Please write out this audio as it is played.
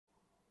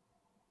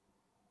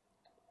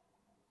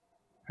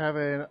Have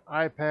an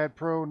iPad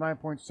Pro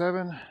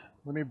 9.7.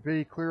 Let me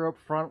be clear up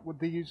front with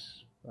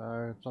these.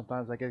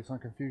 Sometimes I get some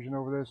confusion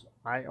over this.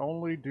 I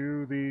only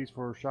do these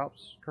for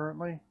shops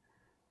currently.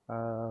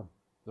 The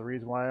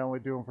reason why I only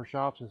do them for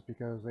shops is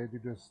because they do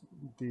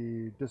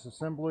the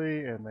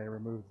disassembly and they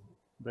remove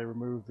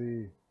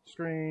the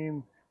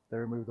screen, they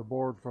remove the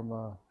board from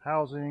the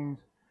housings,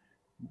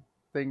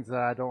 things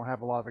that I don't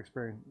have a lot of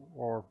experience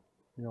or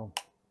you know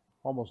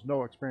almost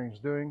no experience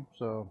doing.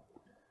 So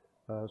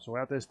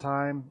at this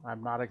time,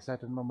 I'm not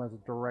accepting them as a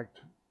direct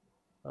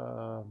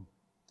uh,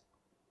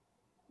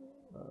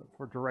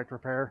 for direct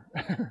repair.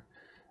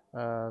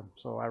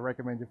 So I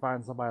recommend you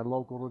find somebody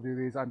local to do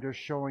these. I'm just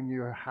showing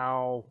you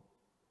how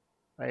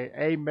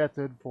a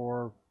method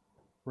for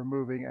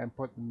removing and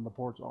putting the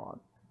ports on.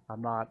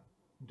 I'm not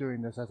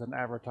doing this as an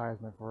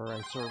advertisement for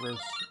a service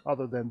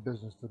other than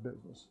business to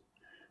business.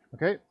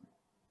 Okay,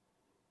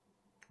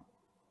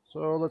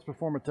 so let's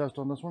perform a test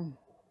on this one.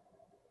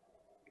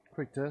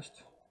 Quick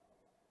test.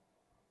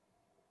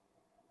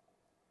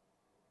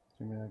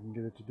 Assuming I can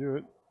get it to do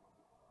it.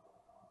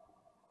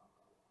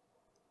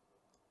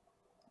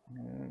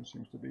 And it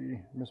seems to be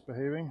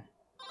misbehaving.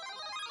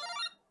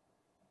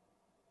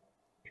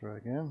 Try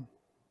again.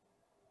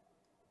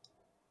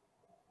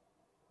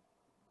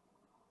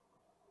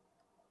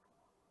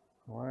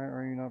 Why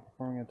are you not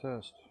performing a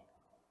test?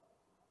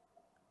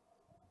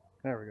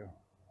 There we go.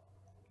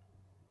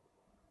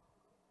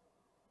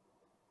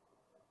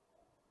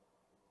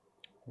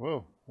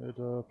 Whoa,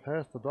 it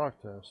passed the dock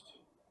test.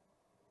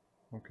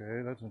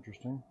 Okay, that's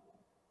interesting.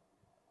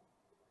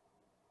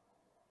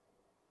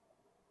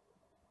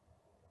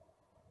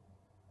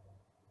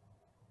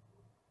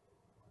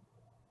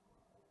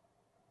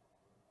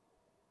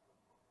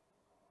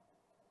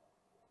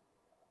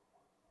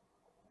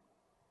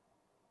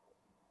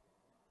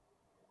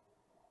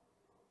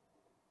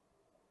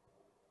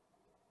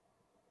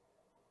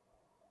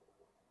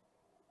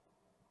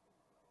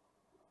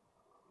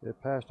 It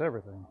passed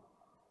everything.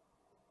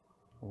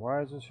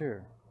 Why is this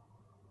here?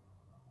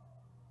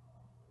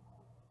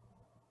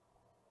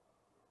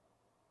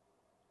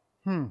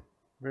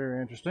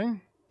 Very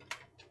interesting.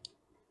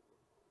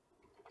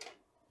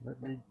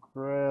 Let me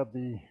grab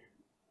the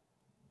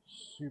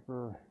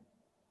Super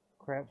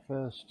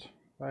Crapfest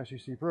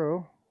ICC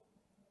Pro.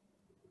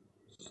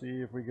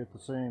 See if we get the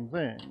same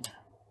thing.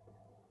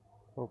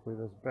 Hopefully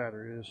this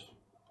battery is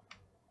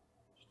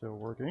still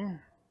working.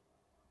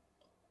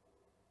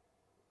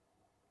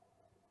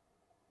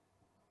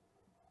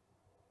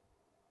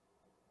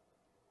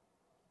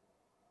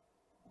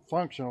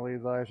 Functionally,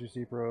 the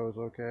ICC Pro is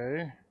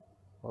okay,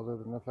 other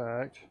than the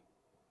fact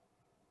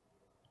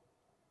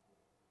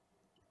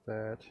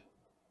that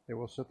it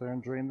will sit there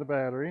and drain the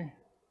battery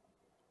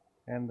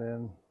and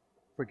then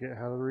forget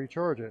how to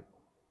recharge it.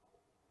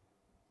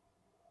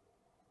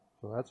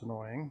 So that's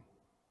annoying.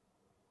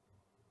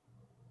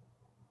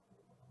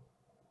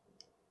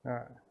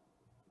 Alright,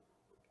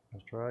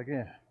 let's try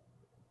again.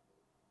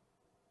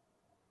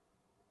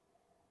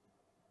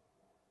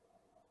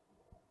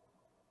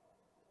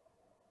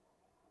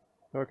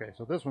 Okay,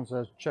 so this one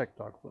says check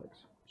dock flex.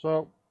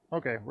 So,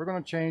 okay, we're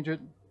going to change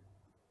it.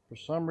 For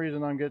some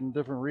reason I'm getting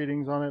different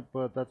readings on it,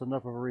 but that's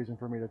enough of a reason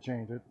for me to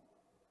change it,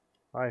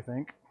 I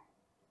think.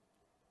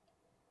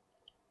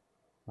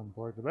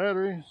 Unplug the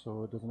battery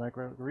so it doesn't act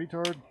like a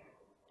retard.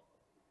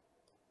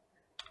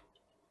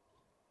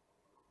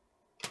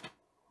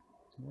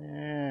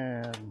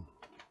 And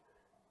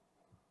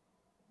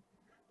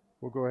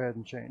we'll go ahead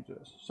and change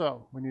this.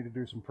 So we need to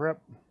do some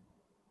prep.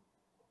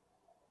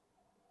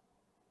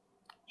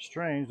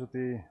 Strange that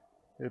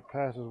it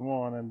passes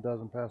one and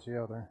doesn't pass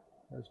the other.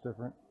 That's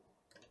different.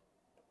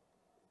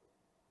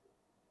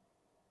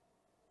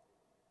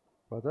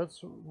 But that's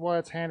why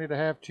it's handy to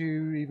have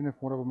two, even if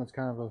one of them is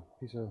kind of a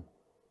piece of...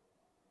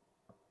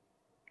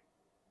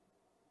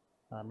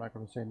 I'm not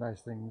going to say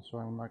nice things, so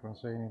I'm not going to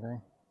say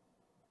anything.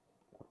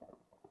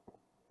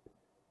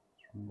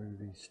 Let's remove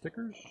these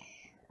stickers.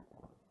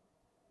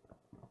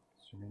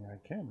 Assuming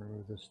I can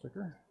remove this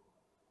sticker.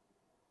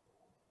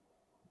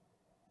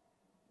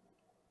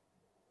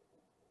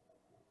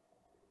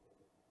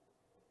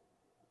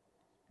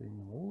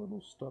 Being a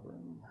little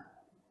stubborn.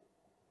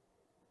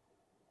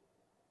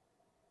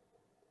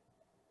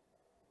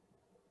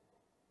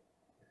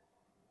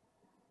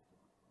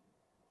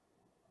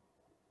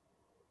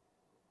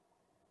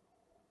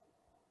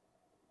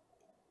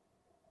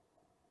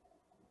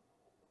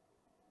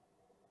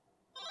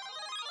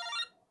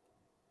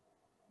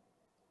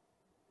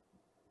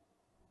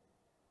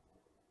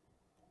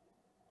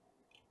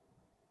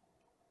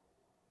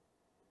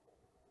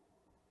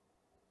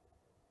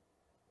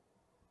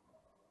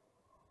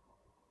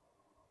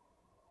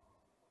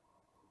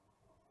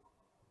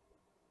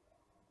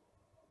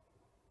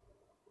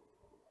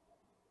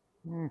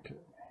 Okay,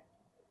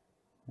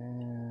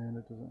 and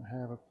it doesn't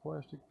have a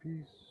plastic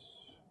piece.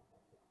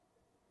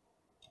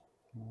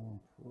 I'll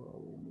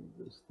probably move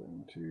this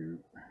thing too.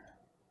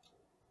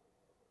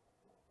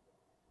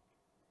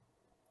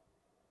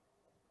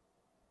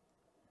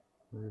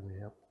 Really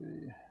help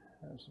the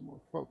have some more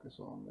focus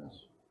on this.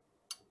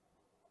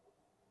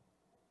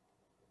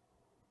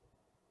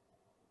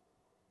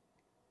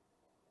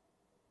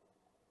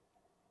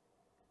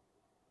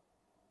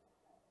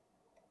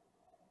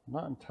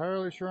 Not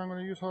entirely sure I'm going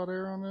to use hot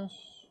air on this.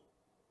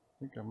 I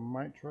think I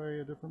might try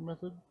a different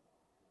method.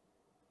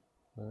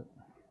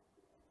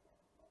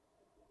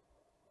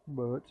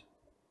 But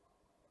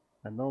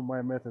I know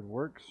my method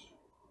works.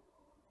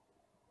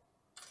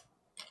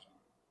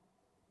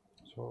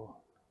 So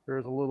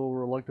there's a little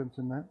reluctance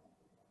in that.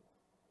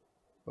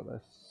 But I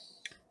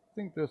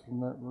think this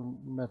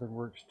method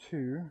works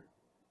too.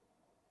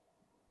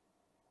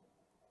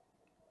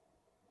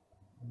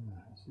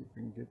 Let's see if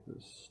we can get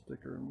this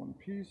sticker in one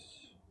piece.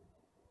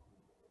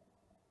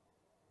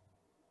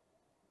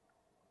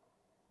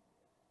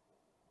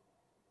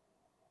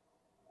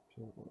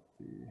 Fill up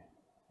the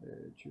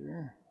edge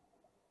here.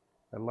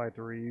 I like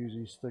to reuse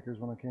these stickers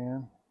when I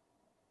can.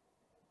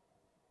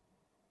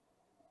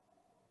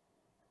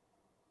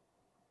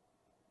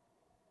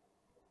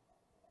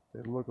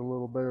 They look a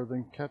little better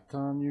than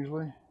Kapton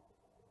usually.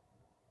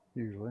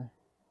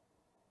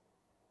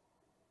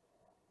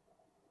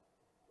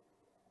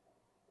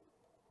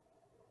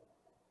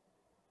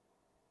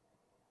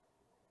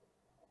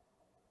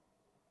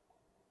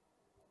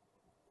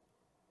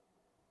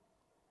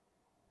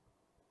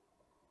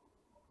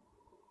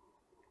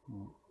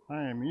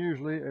 I am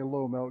usually a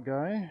low melt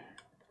guy,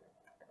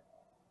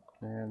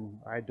 and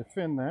I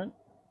defend that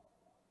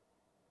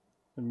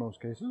in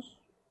most cases.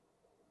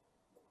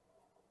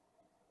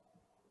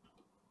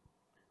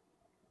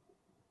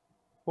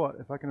 But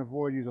if I can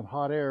avoid using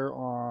hot air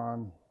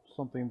on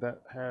something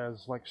that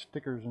has like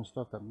stickers and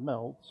stuff that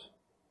melts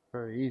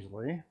very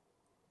easily,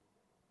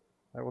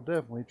 I will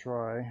definitely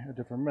try a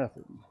different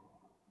method.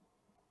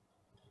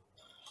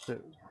 So,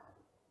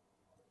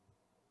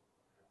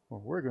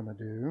 what we're going to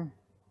do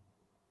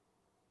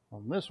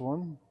on this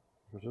one,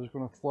 we're just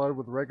going to flood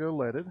with regular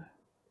leaded, and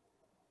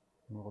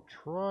we'll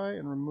try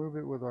and remove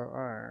it with our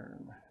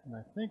iron. And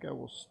I think I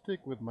will stick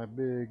with my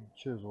big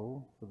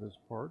chisel for this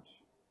part.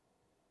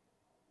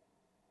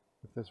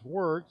 If this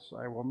works,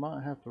 I will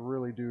not have to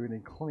really do any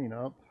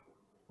cleanup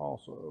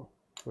also,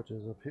 which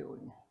is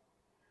appealing.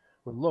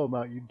 With low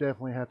melt, you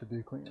definitely have to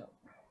do cleanup.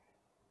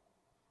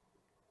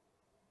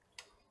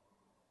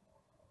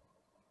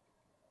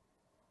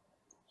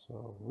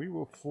 So we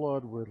will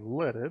flood with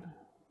leaded.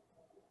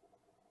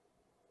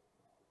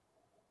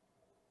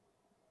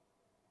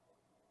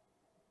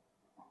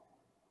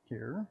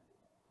 Here,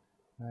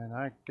 and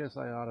I guess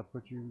I ought to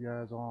put you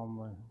guys on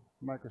the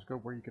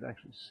microscope where you could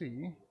actually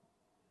see.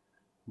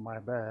 My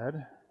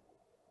bad.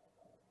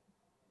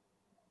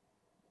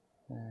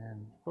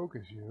 And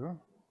focus you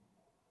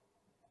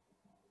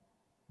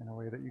in a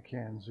way that you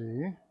can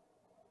see.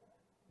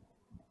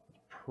 It's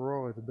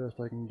probably the best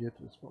I can get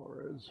as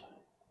far as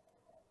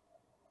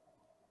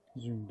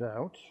zoomed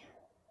out.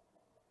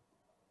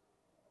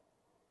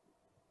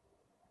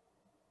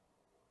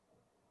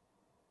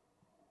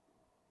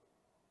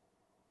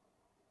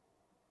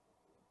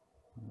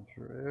 Make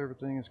sure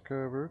everything is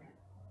covered.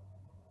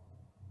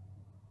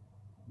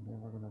 And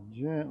then we're going to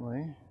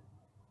gently,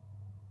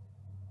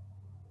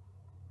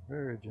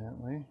 very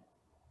gently,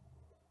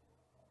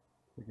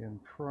 begin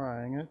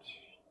prying it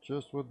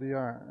just with the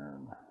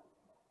iron,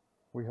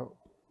 we hope.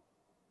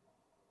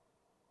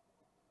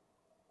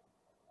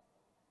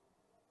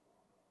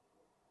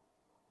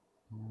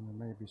 And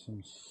there may be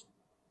some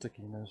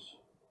stickiness.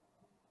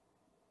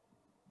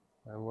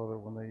 I love it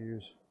when they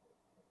use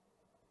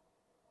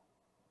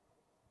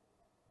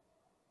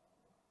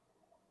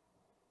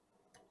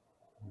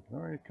I can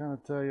already kind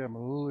of tell you I'm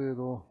a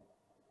little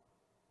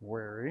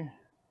wary.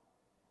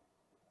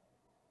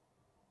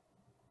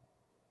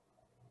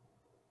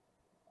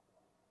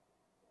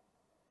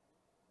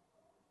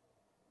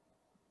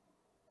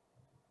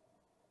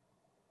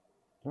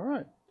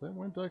 Alright, that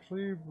went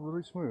actually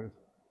really smooth.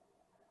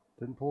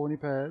 Didn't pull any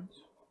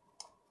pads.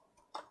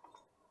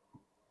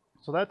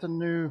 So that's a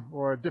new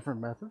or a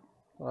different method.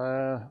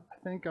 I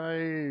think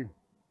I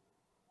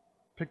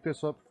picked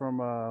this up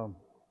from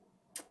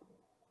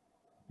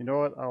you know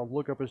what, I'll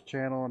look up his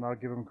channel and I'll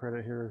give him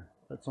credit here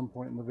at some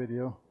point in the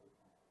video,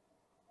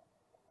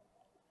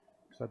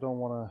 because I don't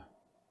want to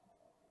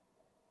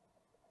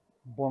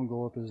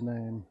bungle up his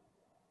name.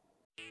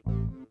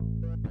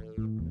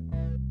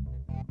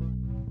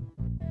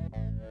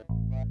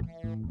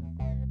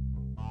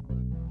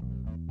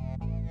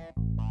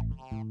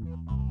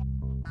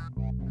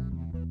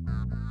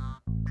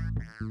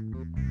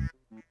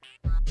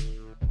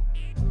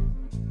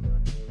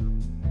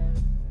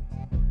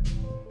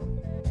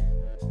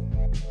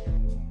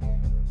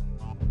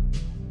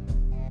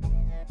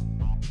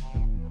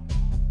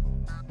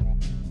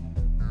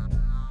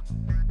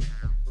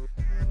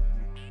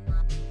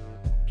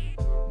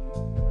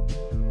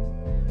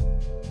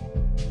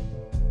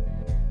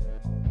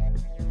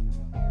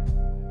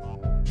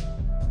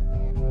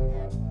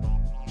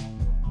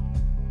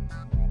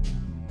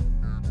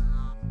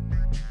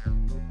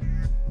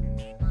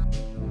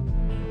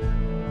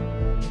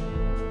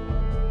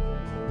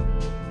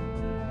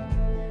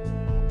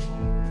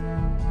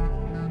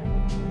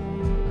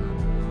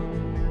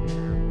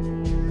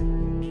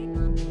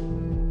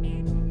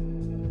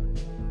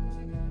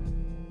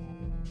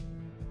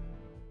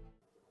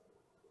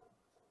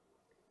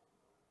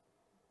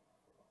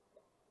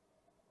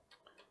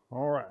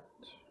 All right.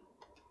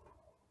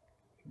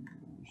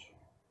 Use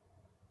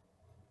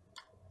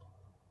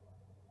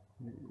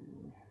the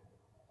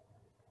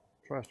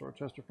TriStar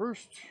tester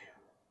first.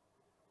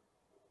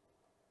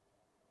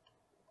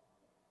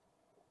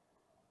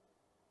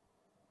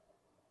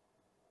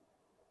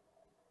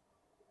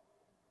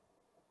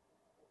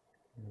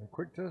 A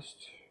quick test.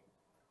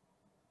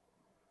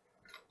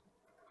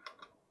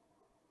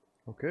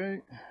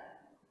 Okay,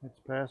 it's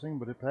passing,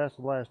 but it passed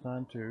the last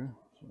time too.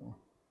 So.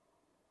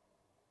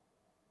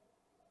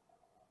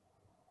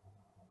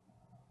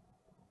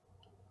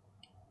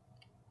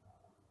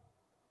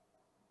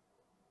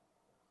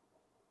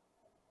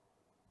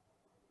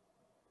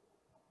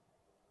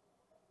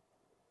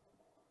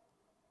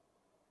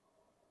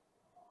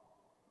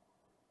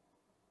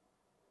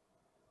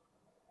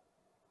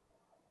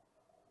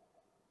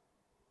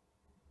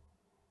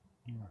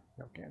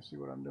 Y'all can't see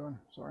what I'm doing,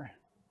 sorry.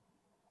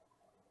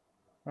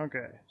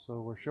 Okay,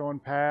 so we're showing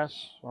pass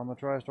on the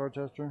TriStar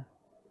tester.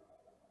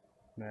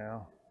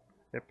 Now,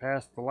 it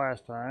passed the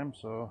last time,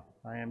 so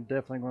I am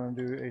definitely going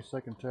to do a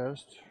second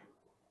test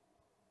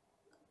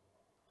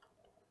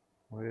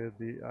with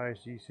the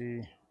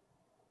ICC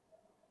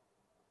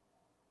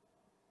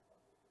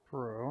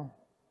Pro.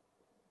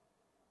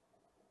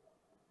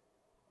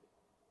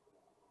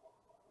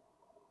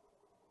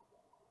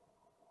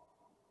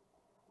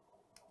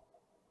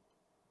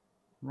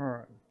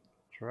 Alright,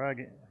 try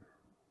again.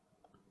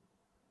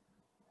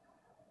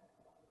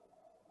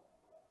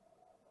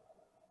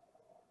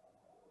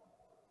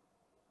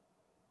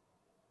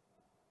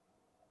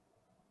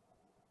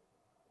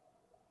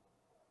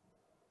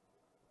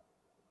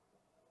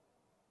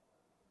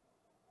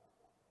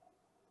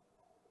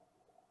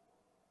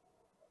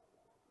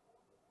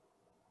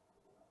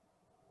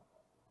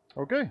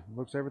 Okay,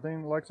 looks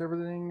everything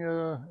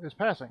is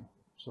passing.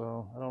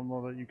 So I don't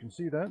know that you can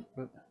see that,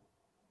 but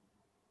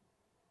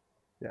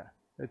yeah,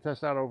 it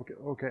tests out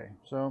okay.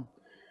 So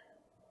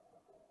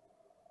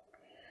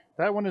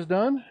that one is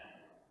done.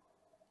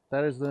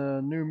 That is the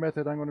new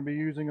method I'm going to be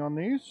using on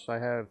these. I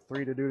have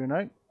 3 to do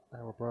tonight.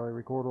 I will probably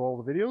record all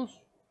the videos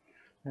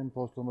and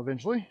post them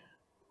eventually.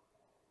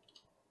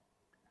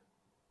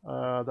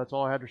 That's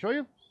all I had to show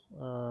you.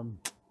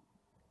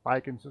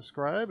 Like and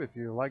subscribe if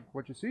you like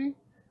what you see.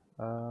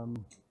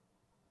 You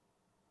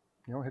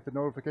know, hit the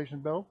notification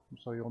bell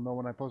so you'll know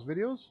when I post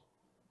videos.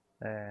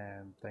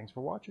 And thanks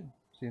for watching.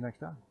 See you next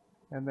time.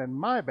 And then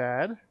my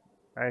bad,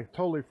 I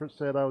totally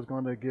said I was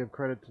going to give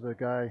credit to the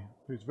guy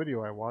whose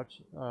video I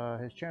watched.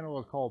 His channel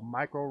is called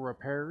Micro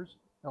Repairs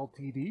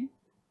Ltd.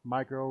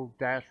 Micro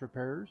Dash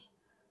Repairs.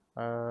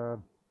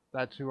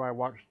 That's who I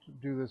watched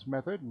do this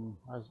method, and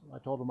I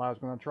told him I was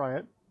going to try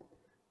it.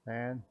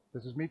 And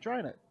this is me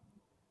trying it.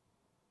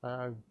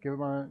 Give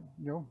him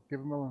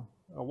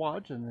a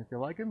watch, and if you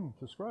like him,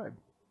 subscribe.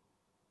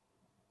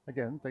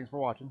 Again, thanks for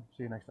watching.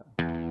 See you next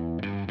time.